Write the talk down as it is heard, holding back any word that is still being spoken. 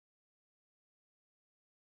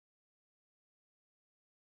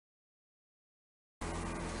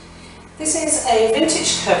This is a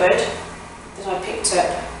vintage cupboard that I picked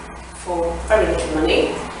up for very little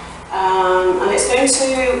money, and it's going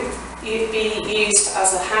to be used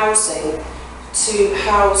as a housing to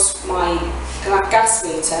house my gas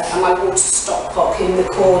meter and my water stopcock in the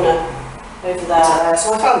corner over there.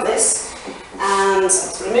 So I found this, and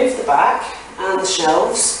I've removed the back and the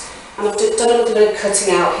shelves, and I've done a little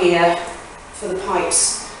cutting out here for the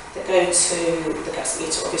pipes that go to the gas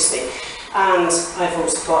meter, obviously. And I've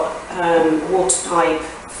also got a water pipe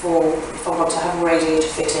for if I want to have a radiator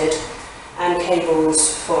fitted, and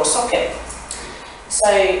cables for a socket. So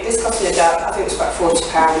this cost me I think it was about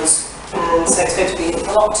 £40, and so it's going to be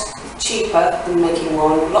a lot cheaper than making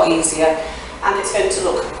one, a lot easier, and it's going to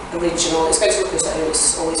look original. It's going to look as though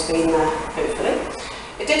it's always been there, hopefully.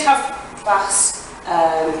 It did have glass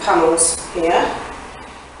panels here,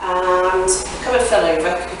 and the cupboard fell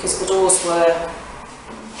over because the doors were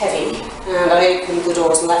heavy, and I opened the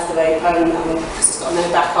doors and left them open, and because it's got no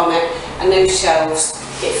back on it and no shelves,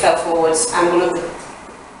 it fell forwards, and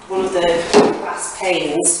one of the glass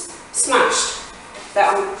panes smashed. But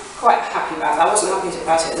I'm quite happy about that. I wasn't happy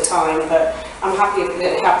about it at the time, but I'm happy that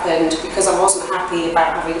it happened because I wasn't happy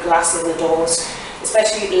about having glass in the doors,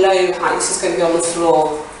 especially low height. This is going to be on the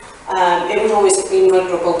floor. It would always have been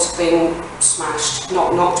vulnerable to being smashed,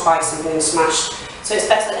 not twice and being smashed. So it's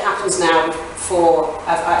better that it happens now before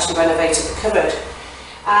I've actually renovated the cupboard.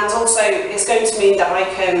 And also it's going to mean that I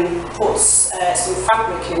can put some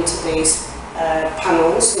fabric into these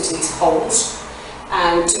panels, into these holes,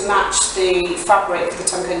 and to match the fabric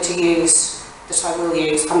that I'm going to use, that I will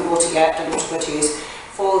use, I haven't bought it yet, don't know what I'm going to use,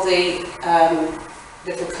 for the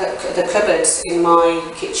cupboards in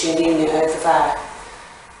my kitchen unit over there,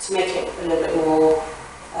 to make it a little bit more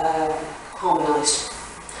harmonised.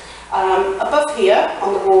 Above here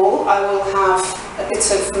on the wall I will have a bit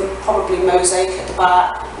of probably mosaic at the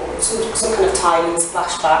back, or some kind of tiling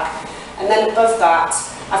splashback, and then above that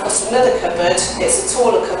I've got another cupboard. It's a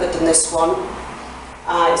taller cupboard than this one.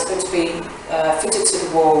 It's going to be fitted to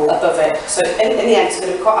the wall above it, so in the end it's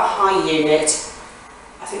going to be quite a high unit.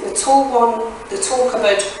 I think the tall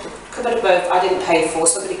cupboard, the cupboard above, I didn't pay for,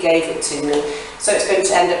 somebody gave it to me, so it's going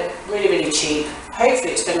to end up really, really cheap.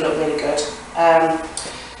 Hopefully it's going to look really good.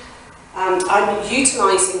 And I'm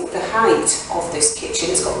utilising the height of this kitchen.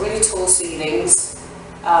 It's got really tall ceilings.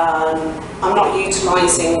 I'm not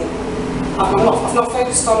utilising, I've not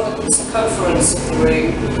focused on the circumference of the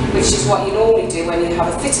room, which is what you normally do when you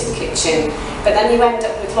have a fitted kitchen, but then you end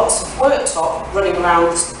up with lots of worktop running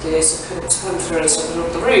around the circumference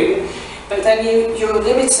of the room, but then you're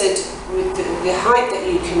limited with the height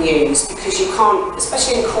that you can use, because you can't,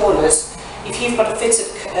 especially in corners, if you've got a fitted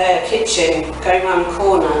kitchen going around the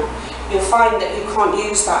corner, you'll find that you can't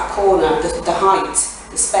use that corner, the height,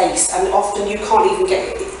 the space, and often you can't even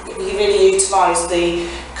really utilise the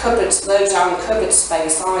cupboards, low down cupboard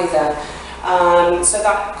space either. So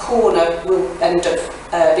that corner will end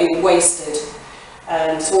up being wasted,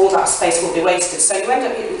 so all that space will be wasted. So you end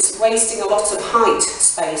up wasting a lot of height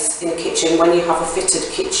space in a kitchen when you have a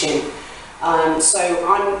fitted kitchen. So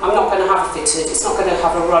I'm not going to have a fitted, it's not going to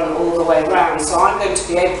have a run all the way around, so I'm going to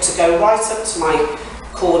be able to go right up to my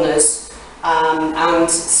corners and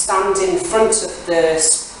stand in front of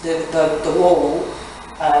the wall,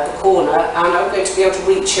 the corner, and I'm going to be able to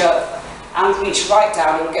reach up and reach right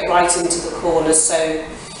down and get right into the corners, so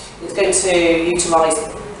it's going to utilise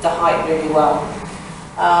the height really well,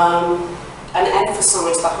 and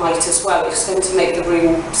emphasise the height as well. It's going to make the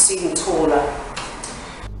room seem taller.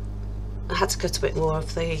 I had to cut a bit more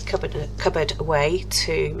of the cupboard away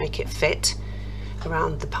to make it fit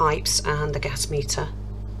around the pipes and the gas meter.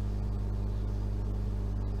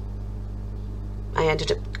 I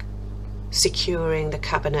ended up securing the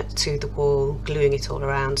cabinet to the wall, gluing it all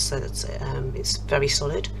around so that it's very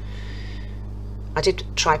solid. I did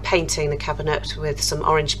try painting the cabinet with some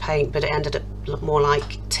orange paint, but it ended up more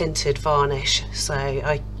like tinted varnish, so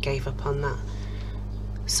I gave up on that,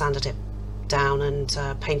 sanded it down and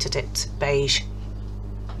painted it beige.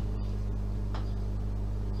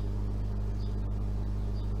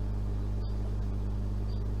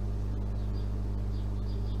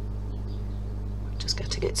 Just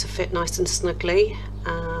getting it to fit nice and snugly.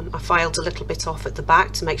 I filed a little bit off at the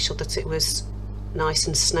back to make sure that it was nice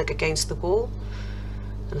and snug against the wall,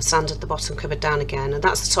 and I sanded the bottom cupboard down again, and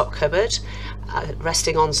that's the top cupboard,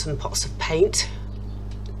 resting on some pots of paint,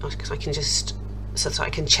 because I can just, so that I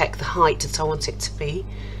can check the height that I want it to be.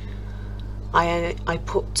 I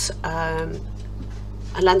put a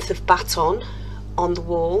length of baton on the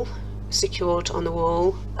wall, secured on the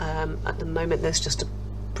wall. At the moment there's just a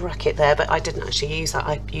bracket there, but I didn't actually use that.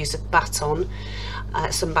 I used a baton,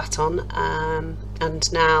 some baton,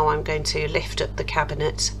 and now I'm going to lift up the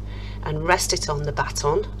cabinet and rest it on the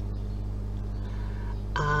baton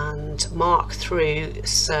and mark through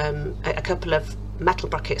a couple of metal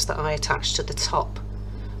brackets that I attached to the top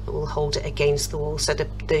that will hold it against the wall, so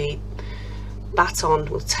the baton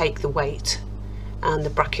will take the weight and the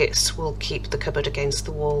brackets will keep the cupboard against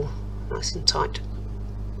the wall nice and tight.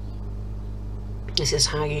 This is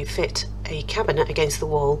how you fit a cabinet against the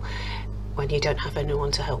wall when you don't have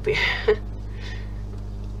anyone to help you.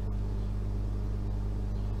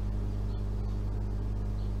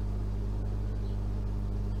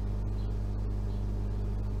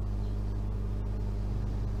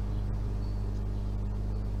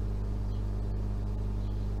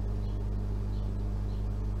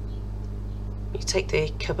 You take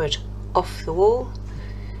the cupboard off the wall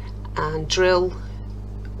and drill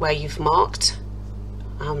where you've marked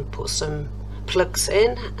and put some plugs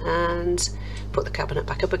in and put the cabinet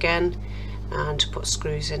back up again and put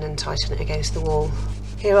screws in and tighten it against the wall.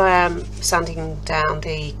 Here I am sanding down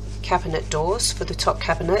the cabinet doors for the top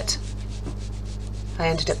cabinet. I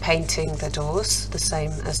ended up painting the doors the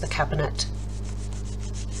same as the cabinet.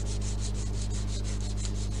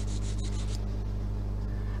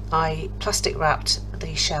 I plastic wrapped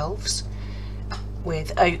the shelves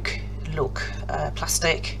with oak look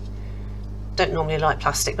plastic. Don't normally like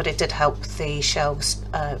plastic, but it did help the shelves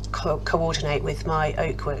coordinate with my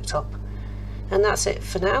oak worktop. And that's it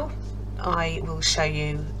for now. I will show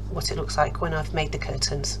you what it looks like when I've made the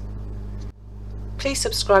curtains. Please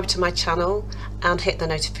subscribe to my channel and hit the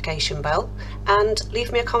notification bell and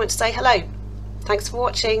leave me a comment to say hello. Thanks for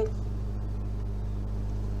watching.